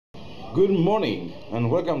Good morning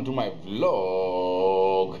and welcome to my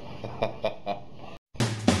vlog.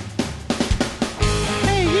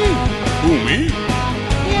 Hey you! Who, me?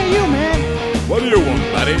 Yeah, you man! What do you want,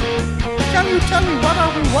 buddy? Can you tell me what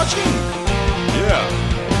are we watching? Yeah,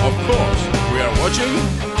 of course. We are watching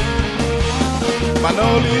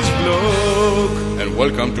Manolis vlog. And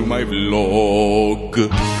welcome to my vlog.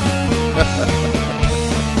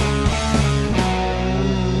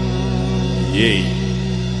 Yay.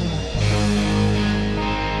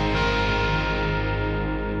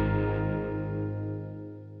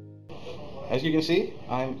 As you can see,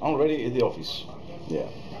 I'm already at the office. Yeah.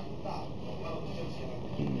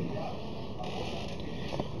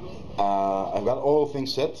 I've got all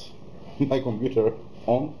things set. My computer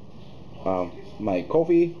on, my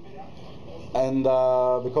coffee, and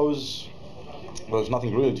because there's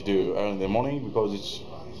nothing really to do early in the morning, because it's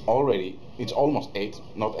almost 8,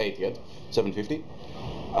 not 8 yet, 7:50.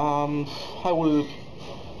 I will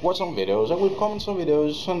watch some videos, I will comment some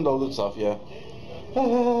videos and all that stuff. Yeah.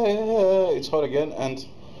 It's hot again, and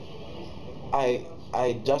I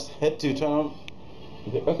just had to turn on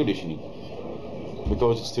the air conditioning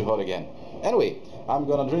because it's too hot again. Anyway, I'm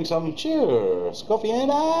gonna drink some cheers coffee, and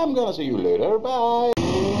I'm gonna see you later. Bye.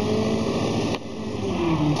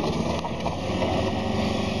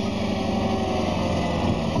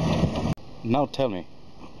 Now tell me,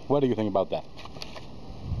 what do you think about that?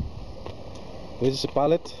 This is a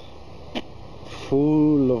pallet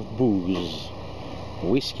full of booze.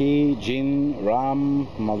 Whiskey, gin, rum,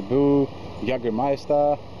 Malibu,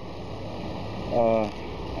 Jägermeister,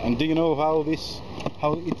 and do you know how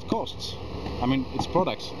it costs? I mean, it's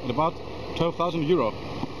products at about 12,000 euro,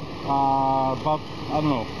 about, I don't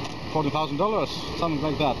know, $40,000, something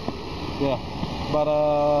like that. Yeah, but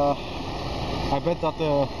I bet that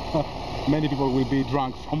many people will be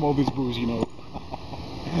drunk from all this booze, you know.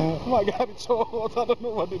 Oh my God, it's so hot, I don't know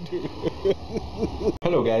what to do.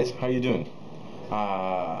 Hello guys, how you doing?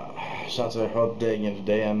 Such a hot day again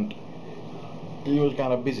today, and it was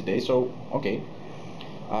kind of busy day, so okay.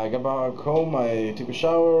 I got back home, I took a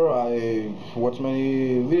shower, I watched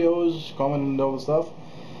many videos, commented and all the stuff,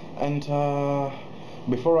 and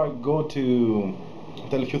before I go to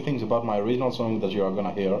tell a few things about my original song that you are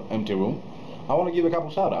gonna hear, Empty Room, I want to give a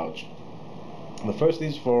couple shoutouts. The first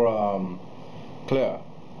is for Claire.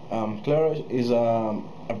 Claire is a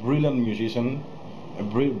brilliant musician,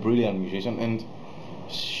 brilliant musician, and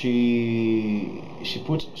she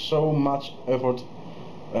puts so much effort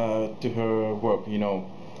to her work, you know.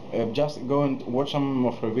 Just go and watch some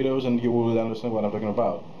of her videos and you will understand what I'm talking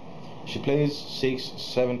about. She plays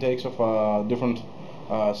 6-7 takes of different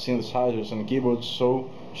synthesizers and keyboards, so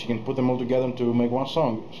she can put them all together to make one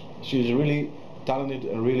song. She's really talented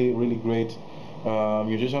and really great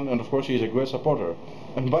musician, and of course she's a great supporter.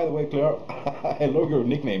 And by the way, Claire, I love your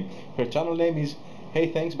nickname. Her channel name is Hey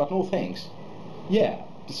Thanks But No Thanks. Yeah,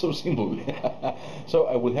 it's so simple. So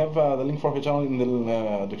I will have the link for her channel in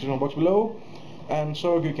the description box below, and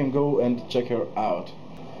so you can go and check her out.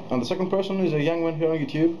 And the second person is a young man here on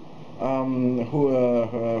YouTube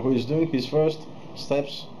who is doing his first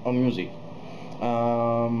steps on music.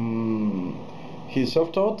 He's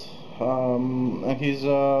self-taught, and he's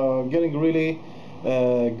getting really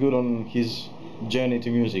good on his journey to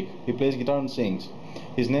music. He plays guitar and sings.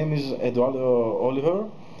 His name is Eduardo Oliver.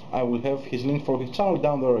 I will have his link for his channel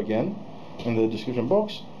down there again in the description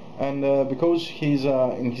box. And because he's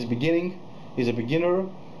in his beginning, he's a beginner,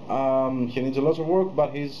 he needs a lot of work,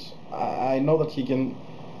 but I know that he can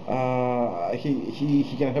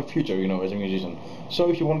he can have future, you know, as a musician. So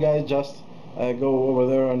if you want, guys, just go over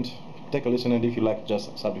there and take a listen, and if you like,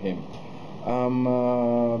 just sub to him,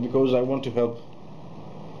 because I want to help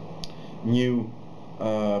new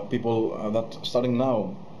people that starting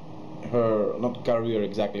now her not career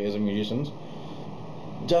exactly as a musician,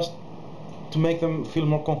 just to make them feel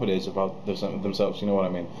more confident about themselves, you know what I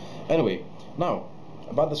mean. Anyway, now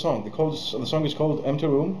about the song. The song is called Empty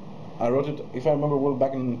Room. I wrote it, if I remember well,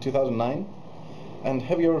 back in 2009. And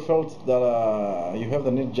have you ever felt that you have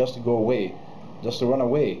the need just to go away, just to run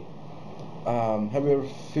away? Have you ever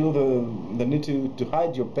feel the need to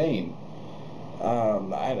hide your pain?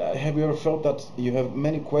 Have you ever felt that you have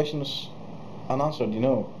many questions unanswered, you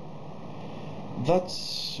know?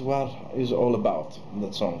 That's what it's all about,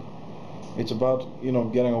 that song. It's about, you know,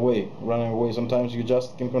 getting away, running away. Sometimes you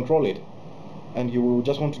just can control it, and you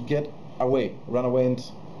just want to get away, run away and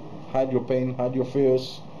hide your pain, hide your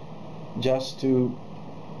fears, just to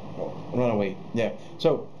run away. Yeah,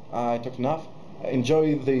 so I talked enough.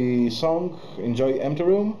 Enjoy the song, enjoy Empty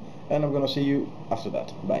Room, and I'm gonna see you after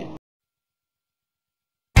that. Bye.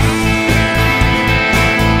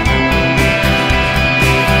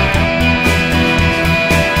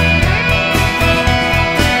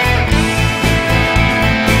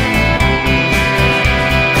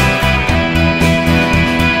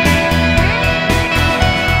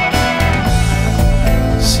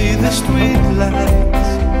 street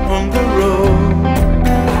lights on the road.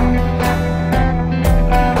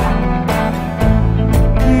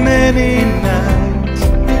 Many nights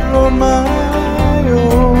here on my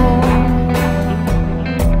own.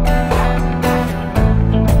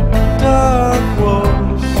 Dark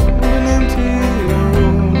walls, an empty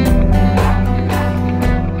room.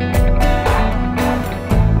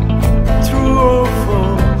 True or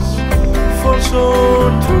false, false or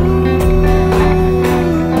true.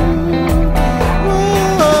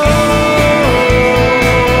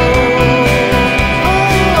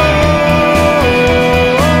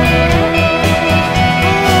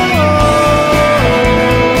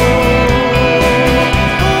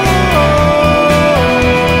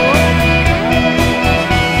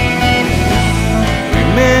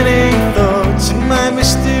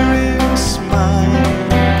 Mysterious mind.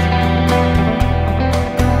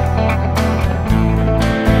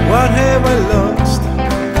 What have I lost?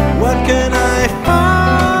 What can I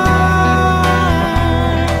find?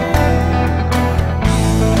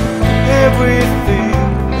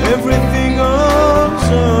 Everything goes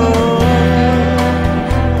on,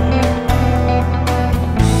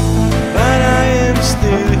 but I am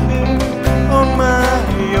still here on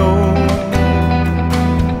my own.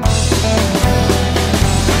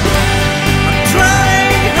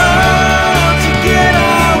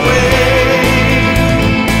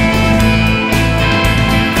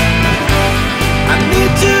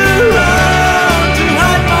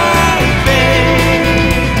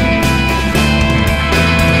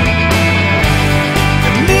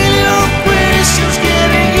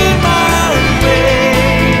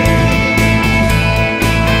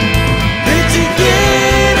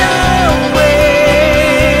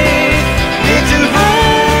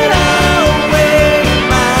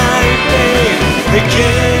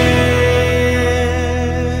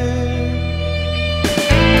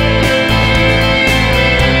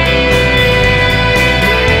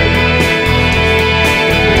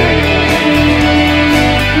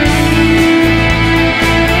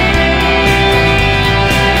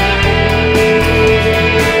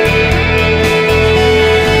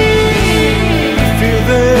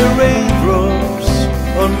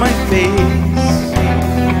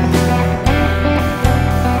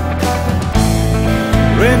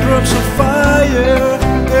 Raindrops of fire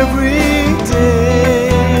every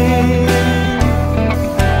day.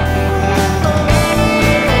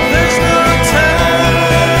 There's no time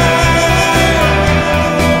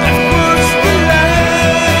that puts the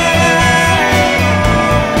light.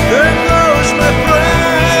 There goes my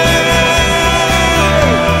pride.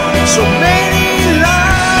 So many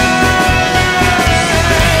lies.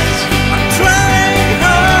 I'm trying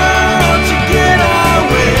hard to get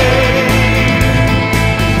away.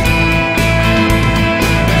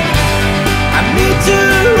 To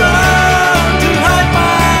run, to hide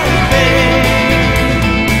my pain.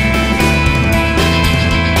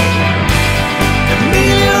 A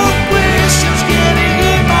million questions getting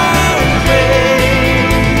in my way.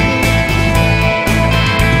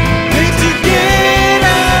 Need to get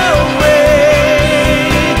away.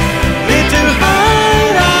 Need to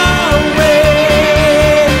hide away.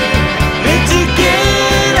 Need to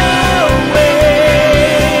get away.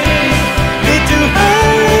 Need to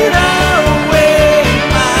hide away.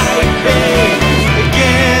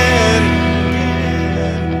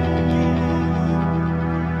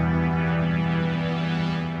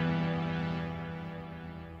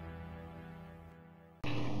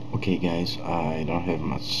 Okay guys, I don't have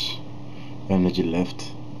much energy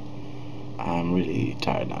left. I'm really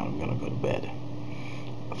tired now. I'm gonna go to bed.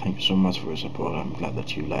 Thank you so much for your support. I'm glad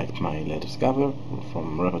that you liked my latest cover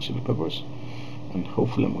from Red Hot Chili Peppers, and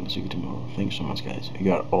hopefully I'm going to see you tomorrow. Thank you so much guys.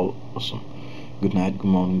 You are all awesome. Good night,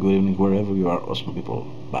 good morning, good evening, wherever you are, awesome people.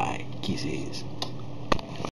 Bye. Kisses.